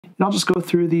And I'll just go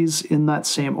through these in that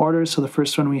same order. So the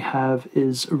first one we have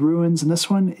is Ruins, and this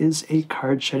one is a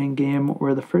card shedding game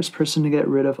where the first person to get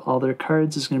rid of all their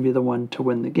cards is going to be the one to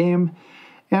win the game.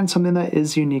 And something that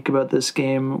is unique about this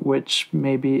game, which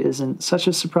maybe isn't such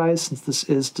a surprise since this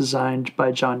is designed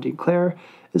by John D. Clare,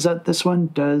 is that this one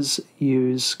does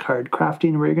use card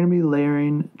crafting, where you're going to be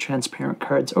layering transparent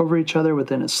cards over each other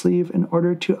within a sleeve in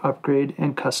order to upgrade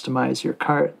and customize your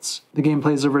cards. The game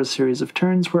plays over a series of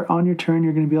turns, where on your turn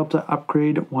you're going to be able to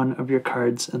upgrade one of your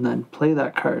cards and then play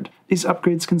that card. These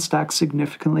upgrades can stack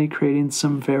significantly, creating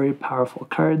some very powerful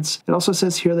cards. It also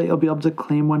says here that you'll be able to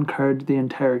claim one card the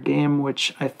entire game,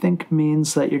 which I think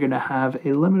means that you're going to have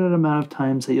a limited amount of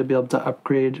times that you'll be able to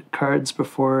upgrade cards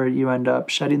before you end up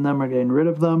shedding them or getting rid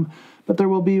of them. But there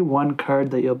will be one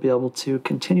card that you'll be able to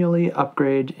continually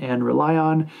upgrade and rely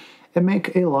on and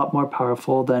make a lot more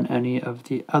powerful than any of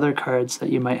the other cards that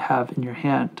you might have in your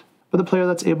hand. But the player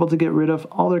that's able to get rid of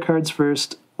all their cards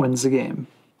first wins the game.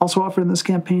 Also offered in this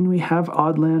campaign, we have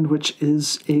Oddland, which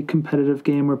is a competitive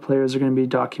game where players are going to be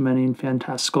documenting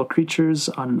fantastical creatures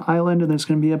on an island, and there's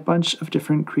going to be a bunch of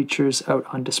different creatures out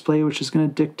on display, which is going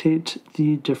to dictate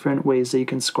the different ways that you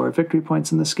can score victory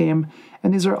points in this game,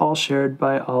 and these are all shared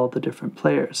by all the different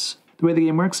players. The way the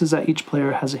game works is that each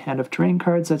player has a hand of terrain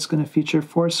cards that's going to feature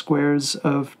 4 squares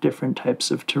of different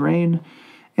types of terrain.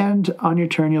 And on your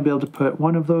turn, you'll be able to put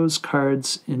one of those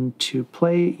cards into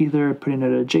play, either putting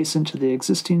it adjacent to the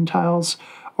existing tiles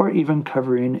or even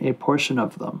covering a portion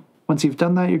of them. Once you've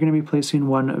done that, you're going to be placing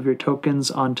one of your tokens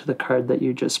onto the card that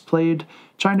you just played,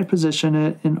 trying to position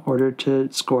it in order to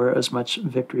score as much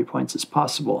victory points as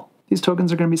possible. These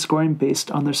tokens are going to be scoring based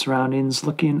on their surroundings,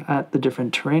 looking at the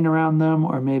different terrain around them,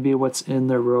 or maybe what's in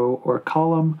their row or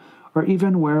column, or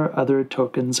even where other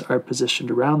tokens are positioned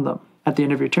around them. At the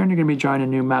end of your turn, you're going to be drawing a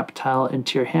new map tile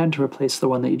into your hand to replace the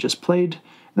one that you just played.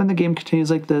 And then the game continues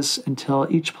like this until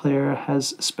each player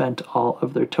has spent all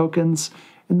of their tokens.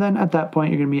 And then at that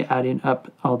point, you're going to be adding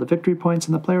up all the victory points,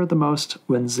 and the player with the most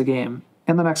wins the game.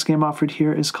 And the next game offered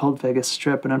here is called Vegas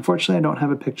Strip. And unfortunately, I don't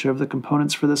have a picture of the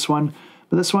components for this one.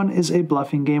 But this one is a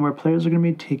bluffing game where players are going to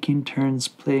be taking turns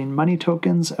playing money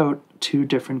tokens out to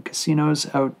different casinos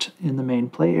out in the main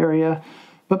play area.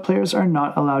 But players are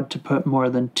not allowed to put more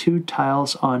than 2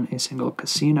 tiles on a single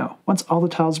casino. Once all the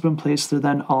tiles have been placed, they're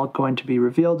then all going to be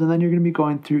revealed, and then you're going to be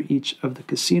going through each of the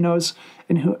casinos,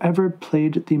 and whoever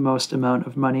played the most amount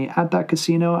of money at that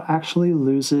casino actually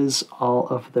loses all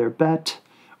of their bet,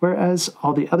 whereas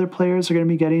all the other players are going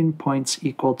to be getting points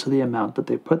equal to the amount that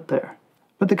they put there.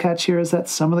 But the catch here is that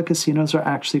some of the casinos are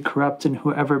actually corrupt, and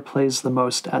whoever plays the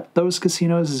most at those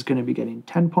casinos is going to be getting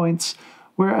 10 points,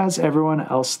 whereas everyone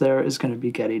else there is going to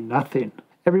be getting nothing.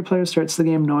 Every player starts the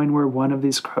game knowing where one of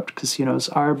these corrupt casinos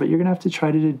are, but you're going to have to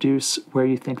try to deduce where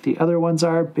you think the other ones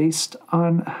are based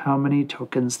on how many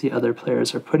tokens the other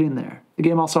players are putting there. The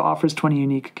game also offers 20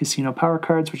 unique casino power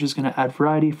cards, which is going to add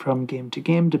variety from game to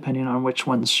game depending on which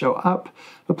ones show up,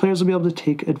 but players will be able to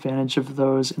take advantage of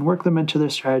those and work them into their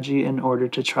strategy in order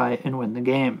to try and win the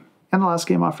game. And the last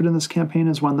game offered in this campaign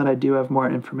is one that I do have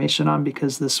more information on,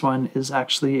 because this one is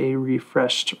actually a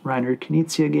refreshed Reiner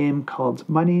Knizia game called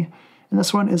Money. And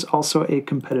this one is also a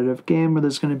competitive game where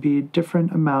there's going to be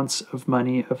different amounts of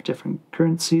money of different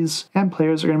currencies, and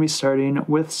players are going to be starting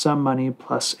with some money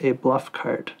plus a bluff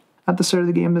card. At the start of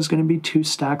the game, there's going to be 2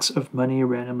 stacks of money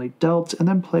randomly dealt, and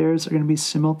then players are going to be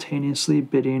simultaneously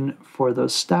bidding for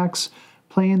those stacks,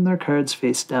 playing their cards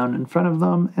face down in front of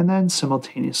them, and then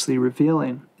simultaneously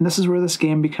revealing. And this is where this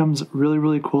game becomes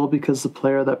really cool, because the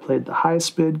player that played the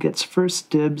highest bid gets first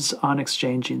dibs on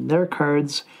exchanging their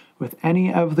cards with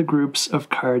any of the groups of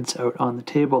cards out on the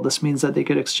table. This means that they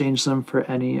could exchange them for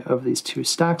any of these 2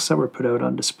 stacks that were put out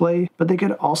on display, but they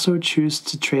could also choose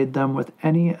to trade them with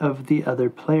any of the other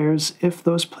players if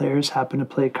those players happen to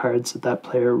play cards that that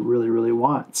player really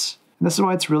wants. And this is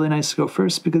why it's really nice to go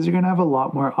first, because you're going to have a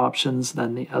lot more options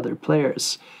than the other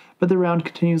players. But the round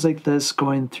continues like this,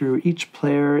 going through each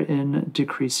player in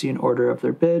decreasing order of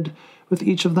their bid, with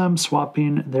each of them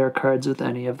swapping their cards with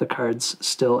any of the cards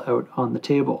still out on the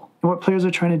table. And what players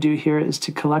are trying to do here is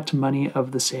to collect money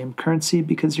of the same currency,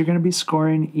 because you're going to be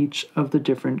scoring each of the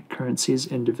different currencies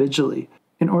individually.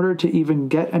 In order to even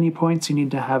get any points, you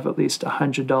need to have at least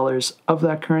 $100 of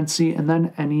that currency, and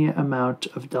then any amount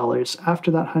of dollars after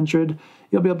that 100,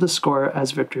 you'll be able to score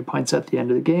as victory points at the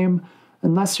end of the game,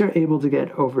 unless you're able to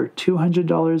get over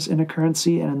 $200 in a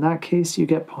currency, and in that case, you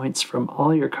get points from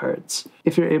all your cards.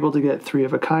 If you're able to get 3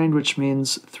 of a kind, which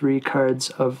means 3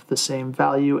 cards of the same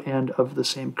value and of the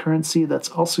same currency, that's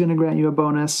also going to grant you a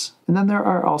bonus. And then there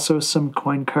are also some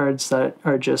coin cards that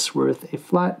are just worth a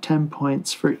flat 10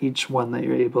 points for each one that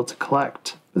you're able to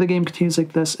collect. But the game continues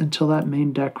like this until that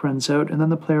main deck runs out, and then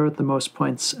the player with the most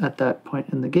points at that point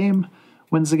in the game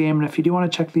wins the game. And if you do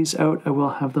want to check these out, I will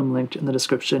have them linked in the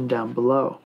description down below.